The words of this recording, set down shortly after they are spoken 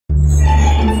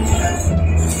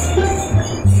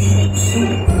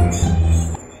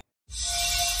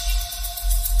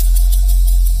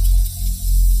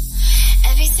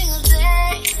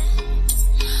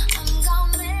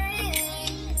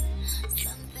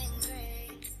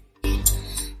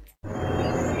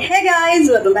guys,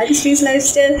 welcome back to Sree's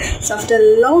Lifestyle. So after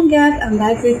a long gap, I'm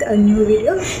back with a new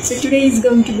video. So today is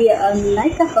going to be a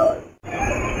NYKAA haul.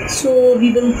 So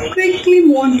we will quickly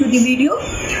move on to the video.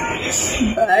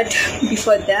 But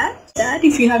before that,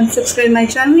 if you haven't subscribed my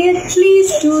channel yet,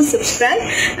 please do subscribe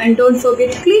and don't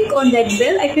forget to click on that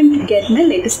bell icon to get my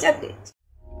latest updates.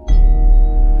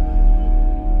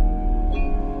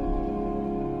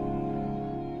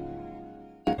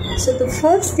 So the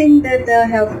first thing that I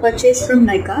have purchased from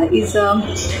NYKAA is a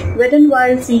Wet n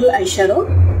Wild single eyeshadow,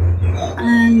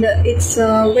 and it's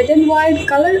a Wet n Wild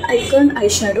color icon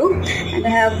eyeshadow, and I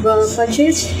have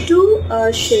purchased two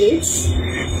shades.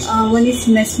 One is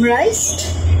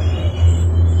Mesmerized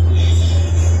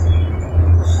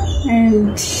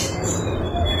and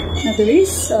another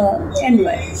is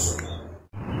NYKAA.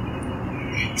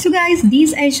 So guys,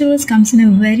 these eyeshadows comes in a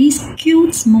very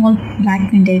cute small black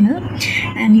container,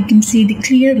 and you can see the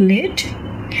clear lid.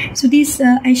 So these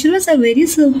eyeshadows are very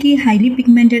silky, highly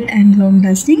pigmented and long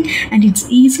lasting, and it's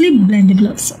easily blendable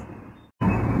also.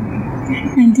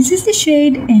 And this is the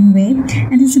shade Enamel,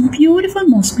 and it's a beautiful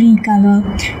moss green color,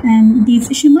 and these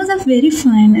shimmers are very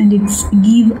fine and it's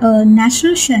give a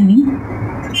natural shining.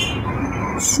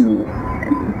 So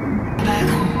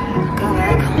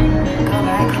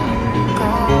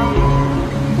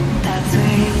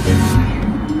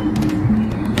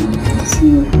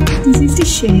this is the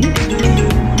shade.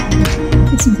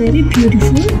 It's very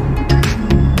beautiful.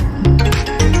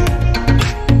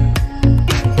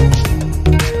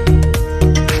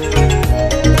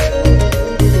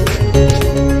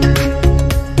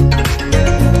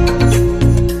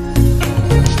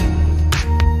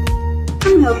 I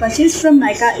have purchased from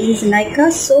NYKAA is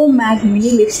NYKAA So Matte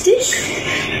Mini Lipstick,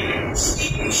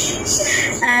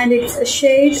 and its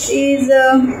shade is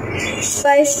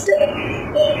Spiced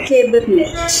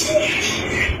CABERNET.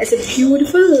 It's a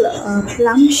beautiful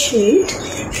plum shade.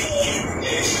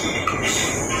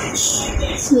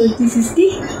 So this is the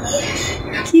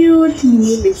cute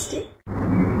mini lipstick.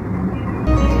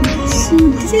 So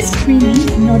this is creamy,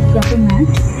 not proper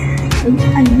matte.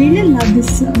 I really love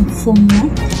this formula.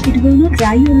 It will not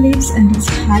dry your lips and it's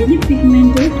highly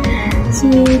pigmented. So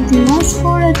it lasts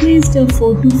for at least 4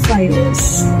 to 5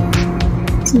 hours.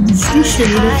 So this is the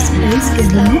shade of Spiced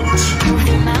CABERNET.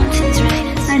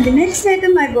 And the next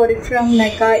item I got it from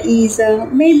NYKAA is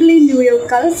Maybelline New York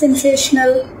Color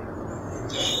Sensational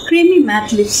Creamy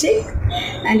Matte Lipstick,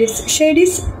 and its shade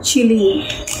is ChilliNude.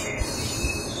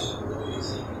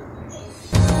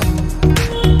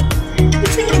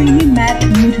 It's a creamy matte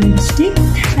nude lipstick,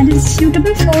 and it's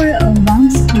suitable for a warm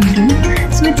skin tone.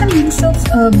 So it's a mix of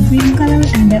green color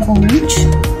and orange.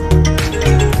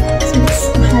 So it's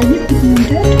highly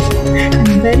pigmented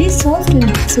and very soft,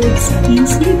 so it's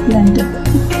easily blendable.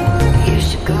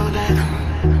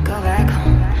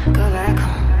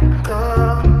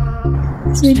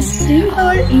 So its staying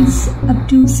power is up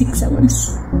to 6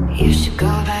 hours.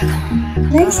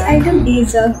 Next item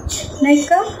is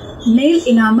NYKAA Nail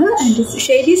Enamel, and its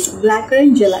shade is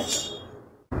Blackcurrant Gelato.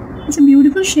 It's a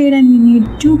beautiful shade and we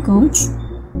need 2 coats.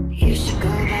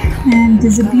 And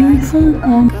there's a beautiful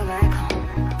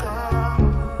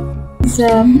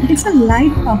it's a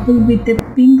light purple with a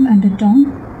pink undertone.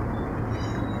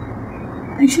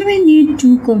 Actually we need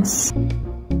 2 coats.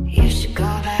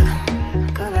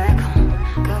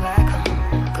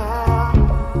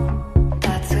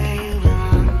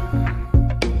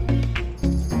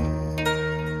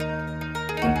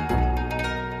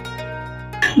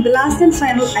 The last and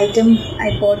final item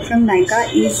I bought from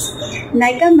NYKAA is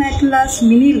NYKAA Matte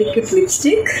Mini Liquid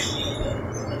Lipstick.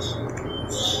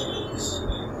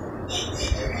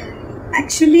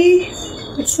 Actually,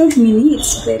 it's not mini,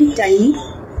 it's very tiny.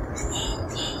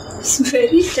 It's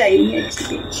very tiny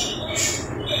actually.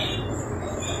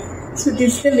 So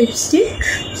this is the lipstick.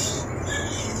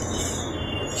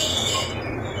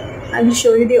 I will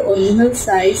show you the original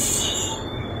size.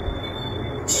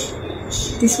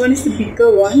 This one is the bigger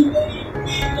one.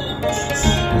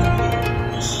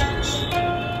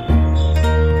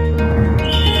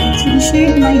 So the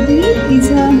shade Maithili is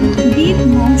a deep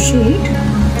mauve shade.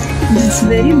 It's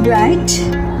very bright.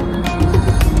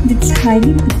 It's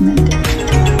highly pigmented.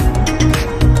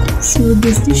 So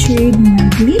this is the shade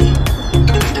Maithili.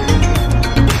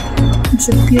 It's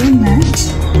a pure matte.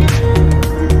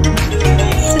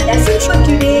 So that's it for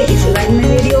today. If you like my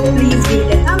video, please give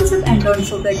it a thumbs up and don't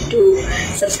forget to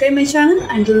subscribe my channel.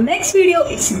 Until next video,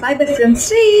 it's bye bye from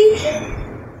Sree.